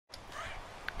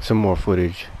some more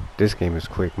footage. This game is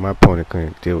quick. My opponent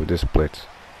couldn't deal with this blitz.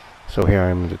 So here I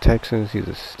am with the Texans. He's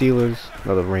the Steelers.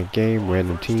 Another ranked game,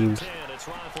 random teams.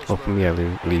 Well, for me at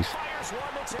least.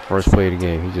 First play of the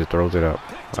game, he just throws it up.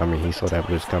 I mean, he saw that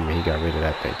blitz coming. He got rid of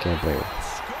that thing. Can't blame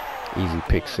him. Easy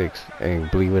pick six. And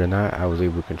believe it or not, I was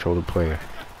able to control the player.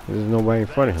 There's nobody in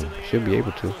front of him. Should be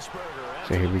able to.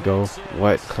 So here we go.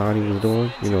 What Connie was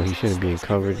doing, you know, he shouldn't be in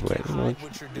coverage, but you know,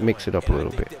 mix it up a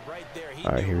little bit.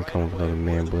 All right, here we come with another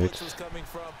man blitz.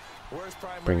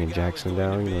 Bringing Jackson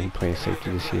down. You know, he playing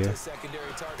safety this year.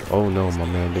 Oh no,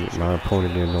 my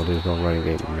opponent didn't know there's no running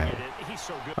game in Madden.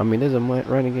 I mean, there's a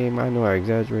running game. I know I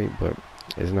exaggerate, but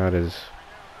it's not as,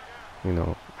 you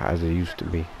know, as it used to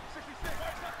be.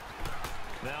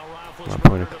 My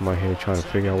opponent come out here trying to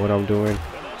figure out what I'm doing.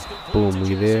 Boom,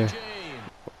 we there.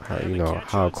 You know,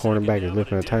 how a cornerback is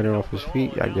lifting a tight end off his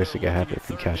feet. I guess it could happen if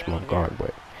you catch him off guard,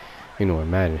 but you know,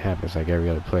 in Madden, it happens like every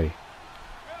other play.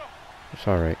 It's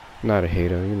alright. Not a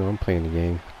hater, you know, I'm playing the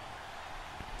game.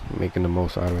 Making the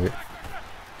most out of it.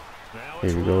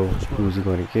 Here we go. Who's he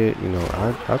going to get? You know,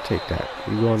 I'll take that.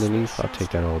 You go underneath, I'll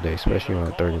take that all day, especially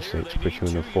on 3rd and 6. Put you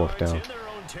in the 4th down.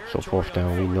 So 4th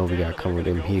down, we know we got to come with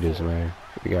them heaters, man.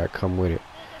 We got to come with it.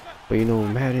 But you know,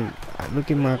 Madden, look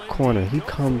at my corner. He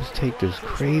comes, take this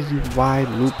crazy wide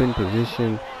looping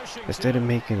position. Instead of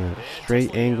making a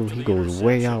straight angle, he goes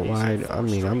way out wide. I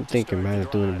mean, I'm thinking Madden's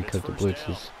doing it because the blitz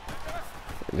is...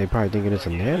 They probably thinking it's a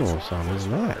nano or something. It's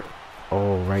not.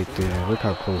 Oh, right there. Look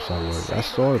how close I was. I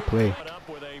saw the play.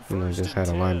 You know, just had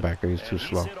a linebacker. He's too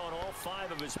slow.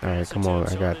 Alright, come on.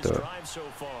 I got the...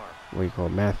 What do you call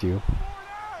it? Matthew.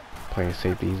 Playing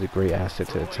safety. He's a great asset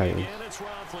to the Titans.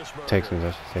 Texans,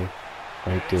 I should say.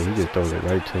 Right there. He just throws it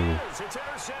right to me.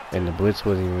 And the blitz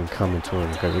wasn't even coming to him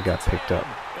because it got picked up.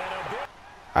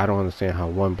 I don't understand how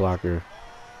one blocker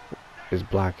is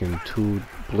blocking 2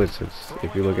 blitzes.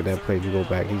 If you look at that play, if you go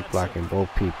back, he's blocking both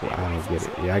people. I don't get it.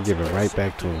 Yeah, I give it right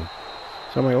back to him.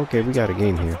 So I'm like, okay, we got a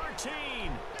game here.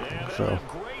 So,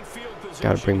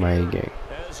 gotta bring my A game.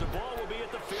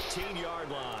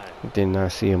 Did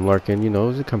not see him lurking. You know, it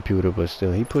was a computer, but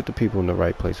still, he put the people in the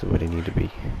right places where they need to be.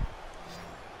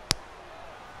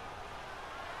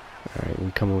 Alright,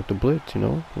 we coming with the blitz, you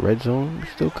know. Red zone,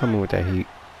 still coming with that heat.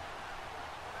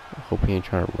 I hope he ain't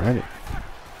trying to run it.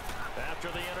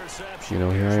 You know,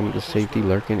 here I am with the safety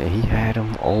lurking, and he had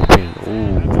him open.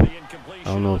 Ooh. I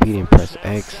don't know if he didn't press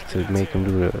X to make him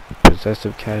do the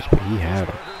possessive catch, but he had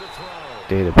him.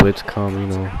 There, the blitz come, you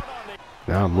know.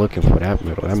 Now I'm looking for that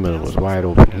middle. That middle was wide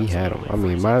open. He had him. I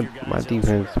mean, my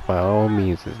defense, by all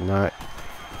means, is not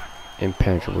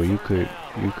impenetrable. You could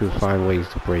find ways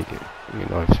to break it. You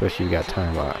know, especially if you got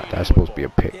time. That's supposed to be a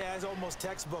pick.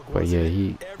 But yeah,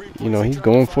 you know, he's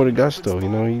going for the gusto. You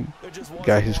know, he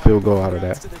got his field goal out of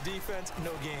that.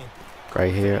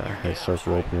 Right here, I had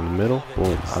circle open in the middle.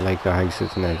 Boom. I like how he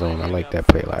sits in that zone. I like that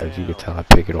play a lot. As you can tell, I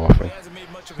pick it off him.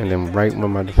 And then right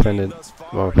when my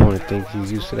opponent thinks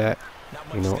he's used to that,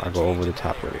 you know, I go over the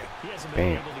top with it.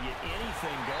 Bam.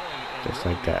 Just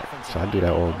like that. So I do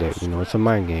that all day. You know, it's a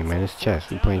mind game, man. It's chess.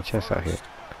 We playing chess out here.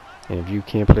 And if you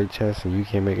can't play chess and you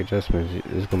can't make adjustments,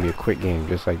 it's going to be a quick game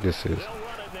just like this is.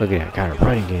 Look at that. Got a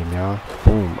running game, y'all.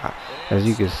 Boom. As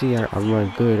you can see, I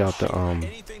run good out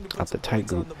the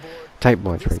tight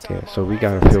bunch right there. So we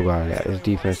got to feel out of that. This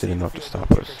defense did enough to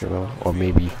stop us, you know. Or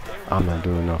maybe I'm not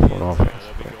doing enough on offense.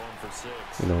 But,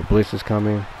 you know, blitz is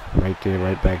coming right there,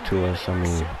 right back to us. I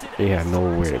mean, he had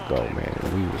nowhere to go, man.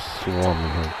 We was swarming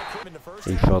him.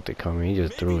 He felt it coming. He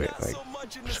just threw it. Like,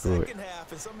 screw it.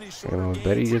 You know,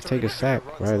 better you just take a sack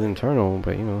rather than turnover.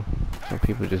 But you know, some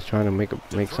people just trying to make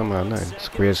something out of nothing.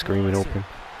 Square screaming open.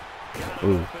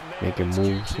 Ooh, making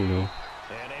moves. You know,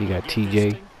 he got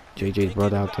JJ's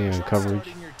brother out there in coverage.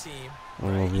 I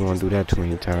don't know if you want to do that too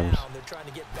many times.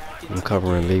 I'm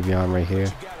covering Le'Veon right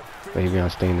here. Le'Veon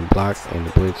staying in the block, and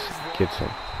the blitz gets him.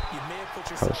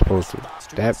 How it's supposed to.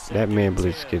 That man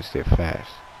blitz gets there fast.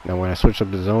 Now when I switch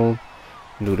up the zone,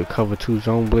 do the cover 2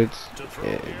 zone blitz,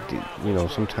 you know,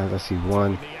 sometimes I see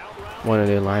one of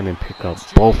their linemen pick up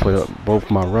both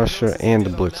my rusher and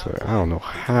the blitzer. I don't know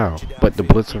how, but the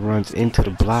blitzer runs into the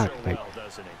block. Like,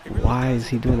 why is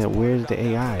he doing that? Where's the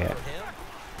AI at?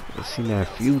 I've seen that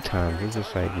a few times. It's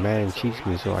just like, Madden cheats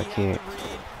me so I can't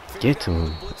get to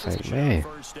him. It's like, man.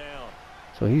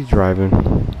 So he's driving.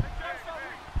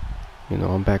 You know,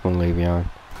 I'm back on Le'Veon.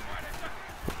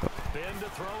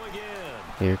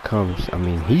 Here it comes. I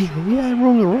mean, he had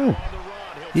room to run.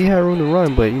 He had room to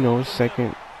run, but you know,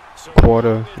 second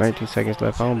quarter, 19 seconds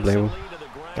left. I don't blame him.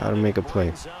 Gotta make a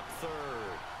play.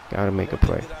 Gotta make a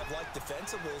play.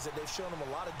 Defensively, is that they've shown him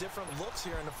a lot of different looks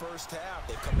here in the first half.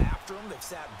 They've come after him. They've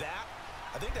sat back.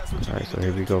 Alright, so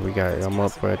here we go. I'm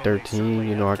up at 13.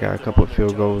 You know, I got a couple of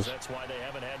field goals.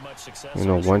 You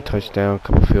know, one touchdown,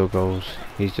 couple field goals.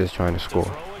 He's just trying to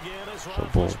score. So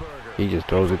boom, he just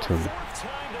throws it to me.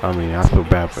 I mean, I feel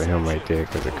bad for him right there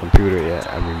because the computer. Yeah,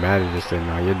 I mean, Madden just said,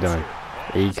 "Nah, you're done."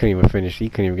 He couldn't even finish. He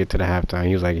couldn't even get to the halftime.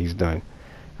 He was like, "He's done.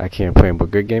 I can't play him."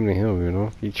 But good game to him. You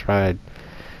know, he tried.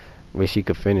 Wish he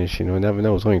could finish. You know, never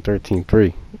know. It was only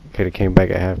 13-3. Could have came back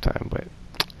at halftime. But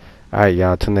all right,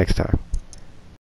 y'all. Till next time.